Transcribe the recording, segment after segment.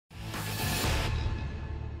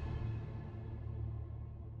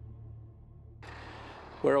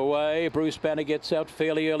We're away. Bruce Banner gets out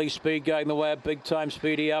fairly early. Speed going the way of Big Time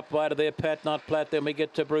Speedy up wide of there. Pat Not Plat. Then we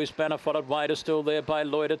get to Bruce Banner, followed wider still there by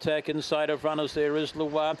Lloyd Attack. Inside of runners there is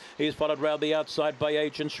Luan. He's followed round the outside by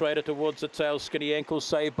Agent Schrader towards the tail. Skinny Ankle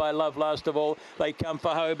saved by Love last of all. They come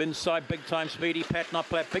for home inside Big Time Speedy, Pat Not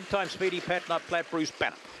Plat. Big Time Speedy, Pat Not Plat, Bruce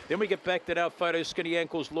Banner. Then we get back to our photo. Skinny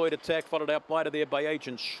Ankles, Lloyd Attack, followed out wider there by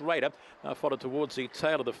Agent Schrader. Followed towards the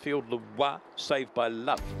tail of the field, Luan, saved by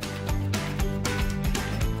Love.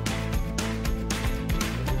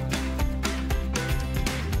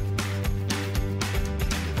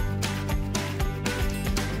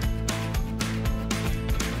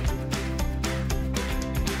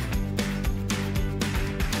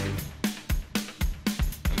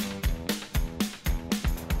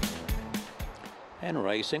 And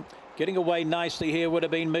racing. Getting away nicely here would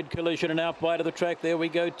have been mid-collision and out wide of the track. There we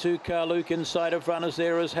go to Carluke inside of runners.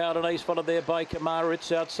 There is Howden Ace, followed there by Kamara.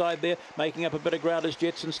 It's outside there, making up a bit of ground as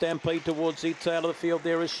Jetson Stampede towards the tail of the field.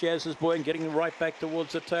 There is Shaz's Boy and getting right back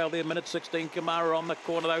towards the tail there. Minute 16, Kamara on the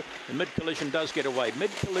corner though. The mid-collision does get away.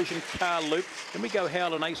 Mid-collision Carluke. Then we go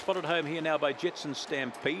Howden Ace, followed home here now by Jetson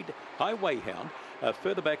Stampede. Highway Hound.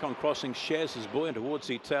 Further back on crossing Shaz's Boy and towards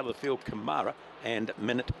the tail of the field, Kamara, and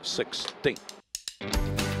minute 16.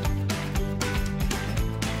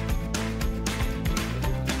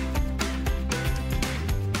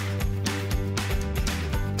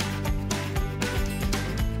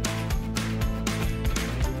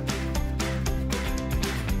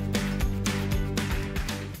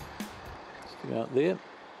 Out there,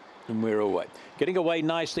 and we're away. Getting away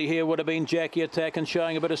nicely here would have been Jackie Attack and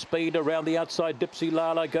showing a bit of speed around the outside. Dipsy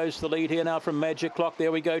Lala goes to the lead here now from Magic Clock.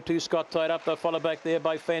 There we go to Scott tied up. They're followed back there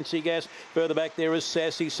by Fancy Gas. Further back there is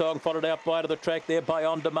Sassy Song, followed out wide of the track there by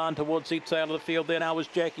On Demand towards the tail of the field. There now is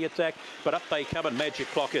Jackie Attack, but up they come and Magic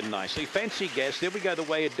Clock in nicely. Fancy Gas, there we go the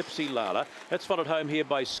way of Dipsy Lala. That's followed home here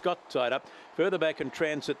by Scott tied up. Further back in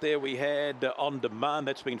transit there we had On Demand.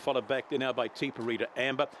 That's been followed back there now by Tiparita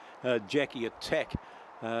Amber. Jackie Attack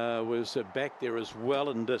was back there as well,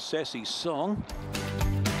 and Sassy Song.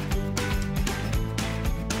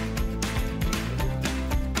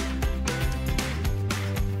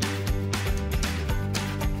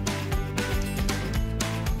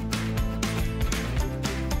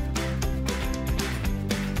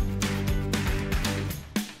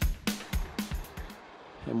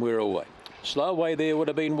 And we're away. Slow away there would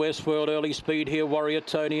have been Westworld. Early speed here, Warrior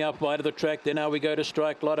Tony up wide of the track. Then now we go to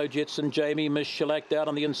Strike Lotto, Jetson Jamie, Miss Shellac down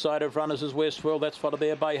on the inside of runners is Westworld. That's followed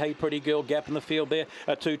there by Hey Pretty Girl, gap in the field there.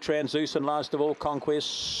 To Transuse, and last of all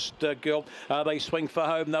Conquest Girl. They swing for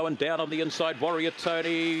home though, and down on the inside Warrior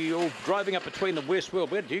Tony, driving up between the Westworld.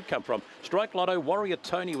 Where did you come from? Strike Lotto, Warrior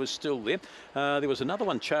Tony was still there. There was another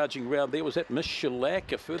one charging round there. Was that Miss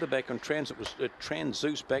Shellac? Further back on transit was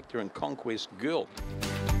Transuse back there and Conquest Girl.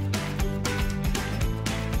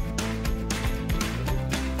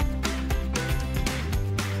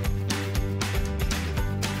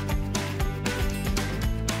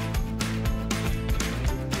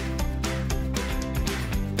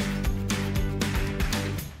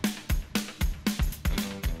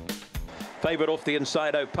 Favourite off the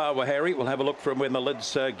inside, Opawa Harry. We'll have a look from when the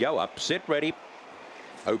lids go up. Set, ready.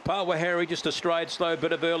 Opawa Harry just a stride slow,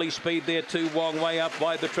 bit of early speed there too. Wong way up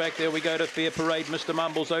wide the track. There we go to Fair Parade. Mr.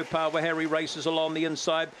 Mumbles, Opawa Harry races along the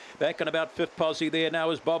inside. Back in about fifth posse there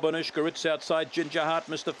now is Bob Anushka. It's outside Ginger Heart,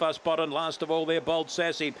 Mr. Fussbot, and last of all there Bold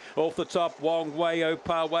Sassy. Off the top, Wong way,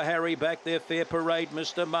 Opawa Harry. Back there Fair Parade,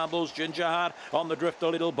 Mr. Mumbles, Ginger Heart. On the drift a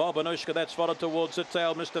little Bob Anushka. That's followed towards the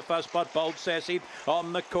tail, Mr. Fussbot, Bold Sassy.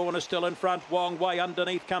 On the corner still in front, Wong way.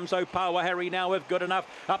 Underneath comes Opawa Harry now if good enough.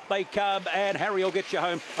 Up they come, and Harry will get you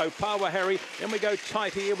home. Opawa Harry. Then we go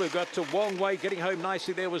tight here. We've got to Wong Wei getting home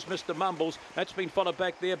nicely. There was Mr. Mumbles. That's been followed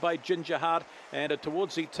back there by Ginger Heart. And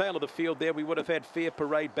towards the tail of the field there, we would have had Fair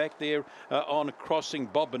Parade back there on crossing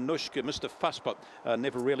Bob Anushka. Mr. Fussbot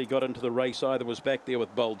never really got into the race either. Was back there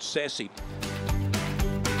with Bold Sassy.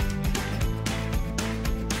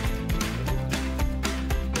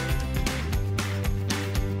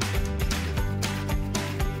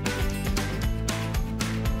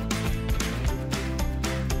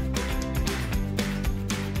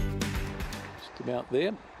 Out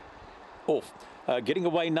there, off. Getting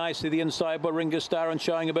away nicely the inside by Ringa Star and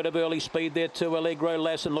showing a bit of early speed there too. Allegro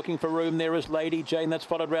Lassen looking for room. There is Lady Jane. That's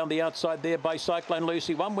followed round the outside there by Cyclone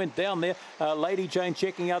Lucy. One went down there. Lady Jane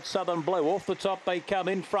checking out Southern Blue. Off the top they come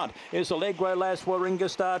in front. Is Allegro Lass, Warringa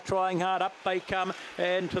Star trying hard. Up they come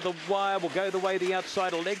and to the wire will go the way the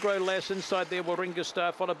outside. Allegro Lass inside there. Warringa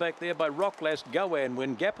Star followed back there by Rock Lass. Go and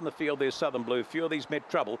win. Gap in the field there. Southern Blue. Few of these met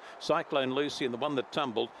trouble. Cyclone Lucy and the one that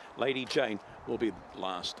tumbled, Lady Jane, will be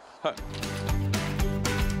last home.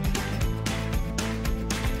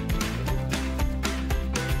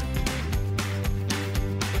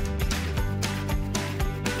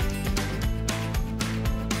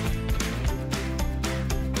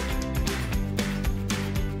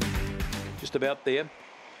 just about there.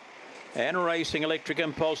 And Racing Electric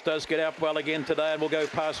Impulse does get out well again today and will go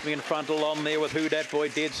past me in front along there with Who Dat Boy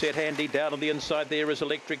dead set handy. Down on the inside there is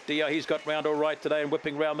Electric Dio. He's got round all right today and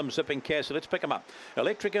whipping round them Zipping Cassie. Let's pick him up.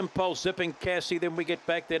 Electric Impulse, Zipping Cassie. Then we get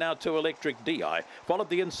back there now to Electric Di. Followed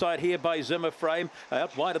the inside here by Zimmer Frame.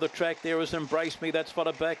 Out wide of the track there is Embrace Me. That's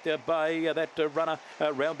followed back there by that runner.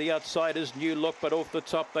 Round the outside is New Look, but off the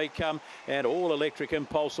top they come. And all Electric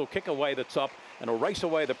Impulse will kick away the top and will race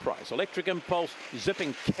away the prize. Electric Impulse,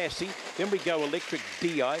 Zipping Cassie. Then we go Electric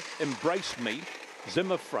Di, Embrace Me,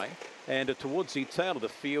 Zimmer Frame. And towards the tail of the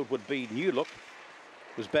field would be New Look.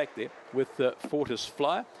 Was back there with Fortis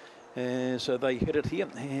Flyer. So they hit it here.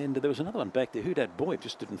 And there was another one back there. Who Dat Boy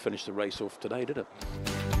just didn't finish the race off today, did it?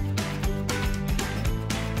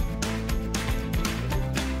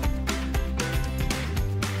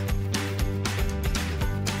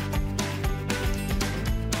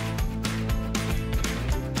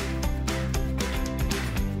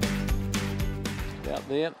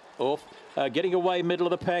 There, off. Getting away middle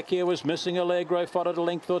of the pack here was Missing Allegro, followed a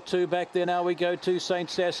length or two back there. Now we go to St.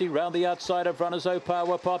 Sassy, round the outside of runners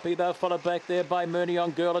Opawa Poppy. They're followed back there by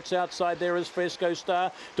Murnion Girl. It's outside there is Fresco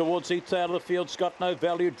Star. Towards the tail of the field, Scott No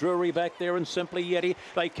Value, Drury back there and Simply Yeti.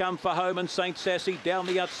 They come for home and St. Sassy down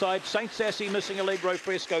the outside. St. Sassy, Missing Allegro,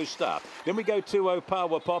 Fresco Star. Then we go to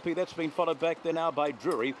Opawa Poppy. That's been followed back there now by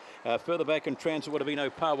Drury. Further back in transit would have been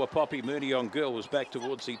Opawa Poppy. Murnion Girl was back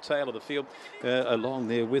towards the tail of the field along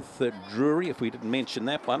there with Drury, if we didn't mention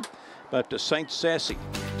that one. But St. Sassy.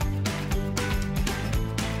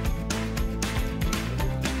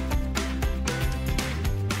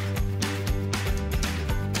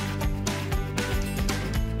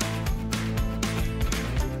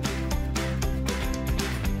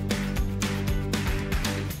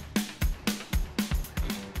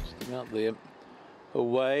 Sitting out there.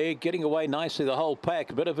 Away, getting away nicely, the whole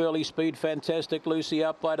pack. A bit of early speed, Fantastic Lucy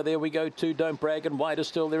up wider. There we go, two Don't Brag, and wider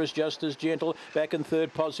still there is Just As Gentle. Back in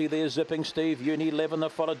third, Posse there, Zipping Steve. Uni 11, they're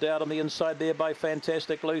followed down on the inside there by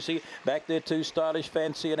Fantastic Lucy. Back there, too Stylish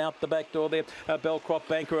Fancy, and out the back door there, Belcroft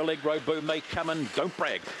Banker, Allegro Boom. They come and Don't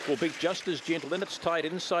Brag will beat Just As Gentle. Then it's tight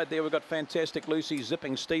inside there. We've got Fantastic Lucy,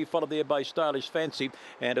 Zipping Steve, followed there by Stylish Fancy.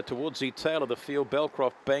 And towards the tail of the field,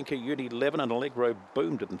 Belcroft Banker, Uni 11, and Allegro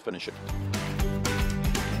Boom didn't finish it.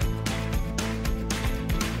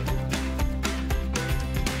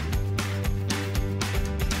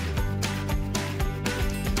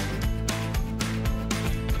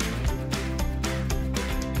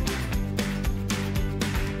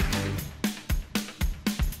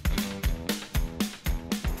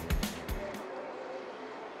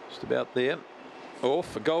 About there.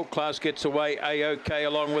 Off. Gold Class gets away A-OK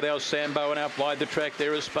along with our Sambo, and out wide the track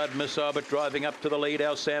there is Spud Missile, but driving up to the lead.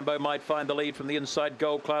 Our Sambo might find the lead from the inside.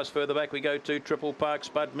 Gold Class further back we go to Triple Park.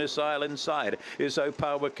 Spud Missile inside is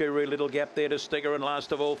Opawa Kuru. Little gap there to Stinger, and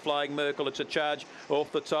last of all Flying Merkel. It's a charge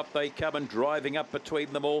off the top. They come and driving up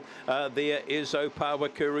between them all. There is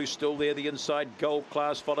Opawa Kuru still there. The inside Gold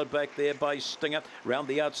Class followed back there by Stinger. Round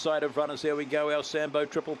the outside of runners there we go. Our Sambo,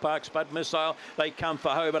 Triple Park, Spud Missile. They come for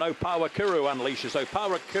home, and Opawa Kuru unleashes.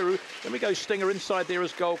 Opawa Kuru. Then we go Stinger inside there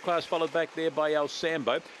is Gold Class, followed back there by our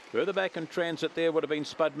Sambo. Further back in transit there would have been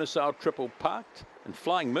Spud Missile, Triple Parked, and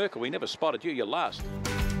Flying Merkel. We never spotted you. You're last.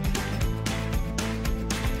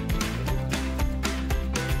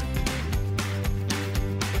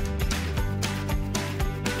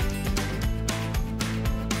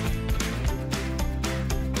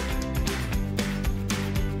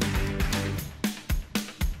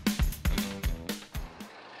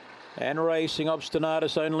 And Racing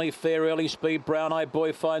Obstinatus only fair early speed. Brown Eye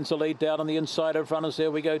Boy finds the lead down on the inside of runners. There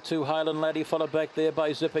we go to Highland Laddie, followed back there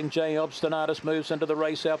by Zipping J. Obstinatus moves into the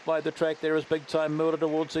race out by the track. There is Big Time Murder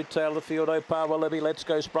towards the tail of the field. Opawa Libby, Let's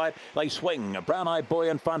Go Sprite. They swing. Brown Eye Boy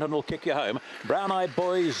in front and will kick you home. Brown Eye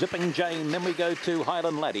Boy, Zipping Jane. Then we go to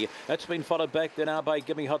Highland Laddie. That's been followed back there now by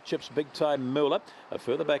Gimme Hot Chips, Big Time Muller.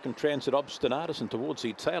 Further back in transit, Obstinatus, and towards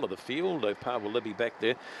the tail of the field, Opawa Libby back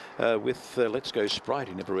there with Let's Go Sprite.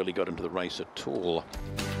 He never really got into the race at all.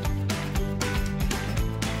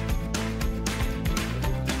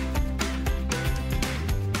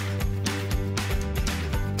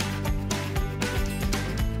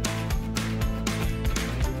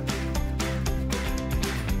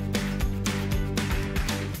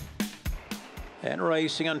 And And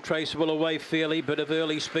racing Untraceable away fairly, bit of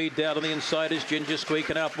early speed down on the inside is Ginger Squeak,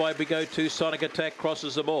 and out wide we go to Sonic Attack,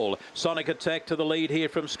 crosses them all. Sonic Attack to the lead here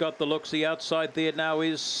from Scott the Looks. The outside there now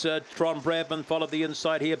is Tron Bradman, followed the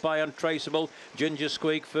inside here by Untraceable. Ginger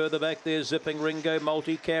Squeak further back there, Zipping Ringo,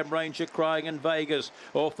 Multicam Ranger, Crying in Vegas.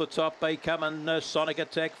 Off the top they come, and Sonic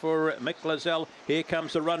Attack for Mick Lazelle. Here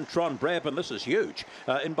comes the run, Tron Bradman. This is huge.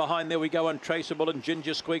 In behind there we go Untraceable and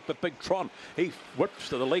Ginger Squeak, but Big Tron, he whips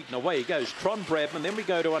to the lead and away he goes. Tron Bradman, then we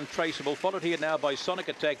go to Untraceable, followed here now by Sonic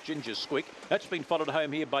Attack, Ginger Squeak. That's been followed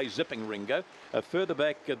home here by Zipping Ringo. Further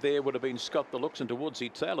back there would have been Scott the Looks, and towards the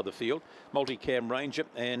tail of the field, Multicam Ranger,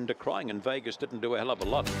 and Crying in Vegas didn't do a hell of a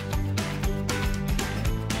lot.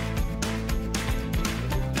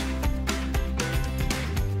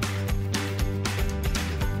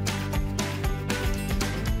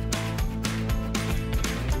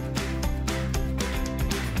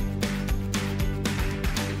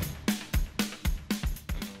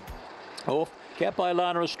 Off. Cap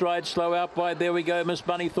Ilana astride, slow out wide. There we go, Miss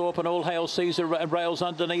Bunny Thorpe and All Hail Caesar rails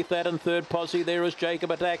underneath that. And third posse there is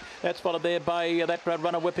Jacob Attack. That's followed there by that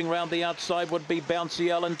runner whipping round the outside would be Bouncy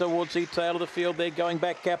Ellen towards the tail of the field. They're going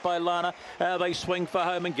back, Cap Ilana. They swing for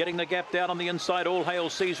home and getting the gap down on the inside. All Hail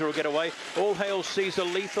Caesar will get away. All Hail Caesar,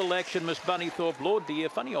 lethal action, Miss Bunny Thorpe, Lord Dear,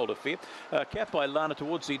 funny old affair. Cap Ilana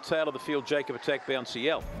towards the tail of the field, Jacob Attack, Bouncy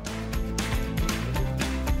Ellen.